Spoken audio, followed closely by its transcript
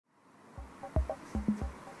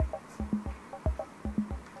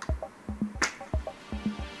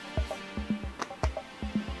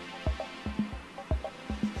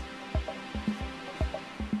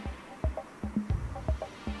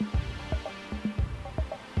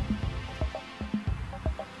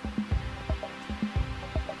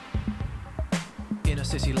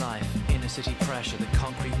Inner city life, inner city pressure. The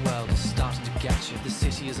concrete world is starting to get you. The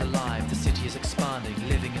city is alive, the city is expanding.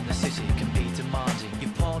 Living in the city can be demanding.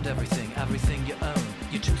 You've pawned everything, everything you own.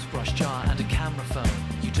 Your toothbrush jar and a camera phone.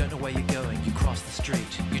 You don't know where you're going, you cross the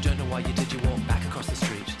street. You don't know why you did, you walk back across the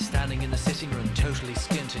street. Standing in the sitting room, totally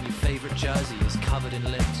skint, and your favorite jersey is covered in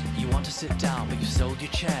lint. You want to sit down, but you've sold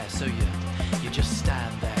your chair, so you just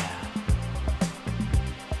stand there.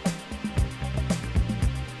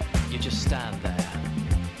 You just stand there.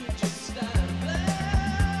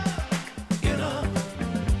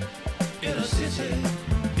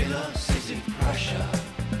 Inner city pressure.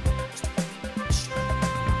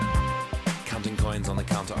 Counting coins on the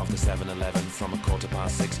counter of the 7-Eleven from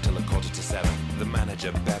 6:15 till 7:15. The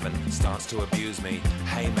manager, Bevan, starts to abuse me.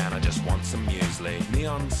 Hey man, I just want some muesli.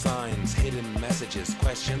 Neon signs, hidden messages,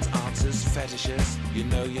 questions, answers, fetishes. You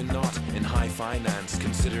know you're not in high finance,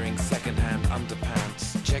 considering second-hand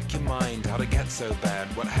underpants. Check your mind, how'd it get so bad?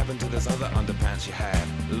 What happened to those other underpants you had?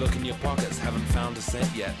 Look in your pockets, haven't found a cent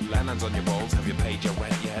yet. Landlines on your balls, have you paid your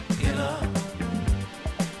rent yet?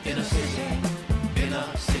 Inner city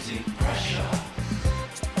pressure.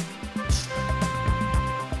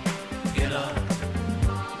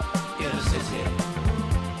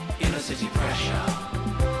 Inner city pressure.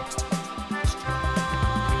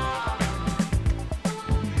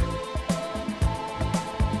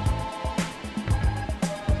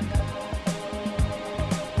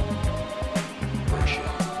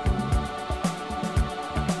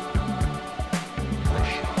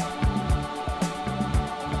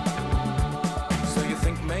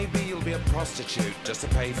 Prostitute, just to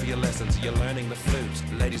pay for your lessons, you're learning the flute.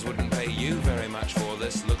 Ladies wouldn't pay you very much for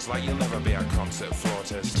this. Looks like you'll never be a concert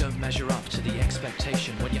flautist. You don't measure up to the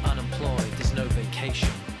expectation. When you're unemployed, there's no vacation.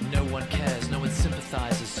 No one cares, no one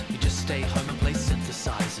sympathizes. You just stay home and play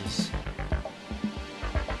synthesizers.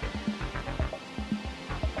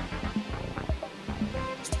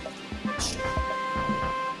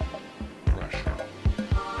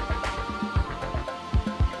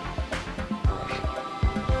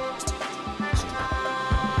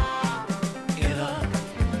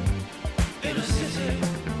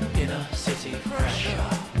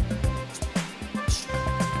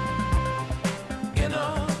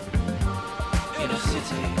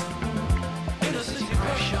 Inner city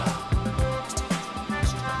pressure.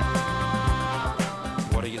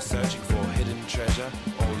 What are you searching for? Hidden treasure?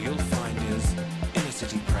 All you'll find is inner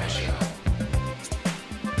city pressure.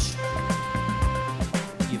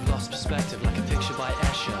 You've lost perspective like a picture by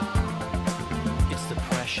Escher. It's the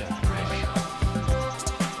pressure.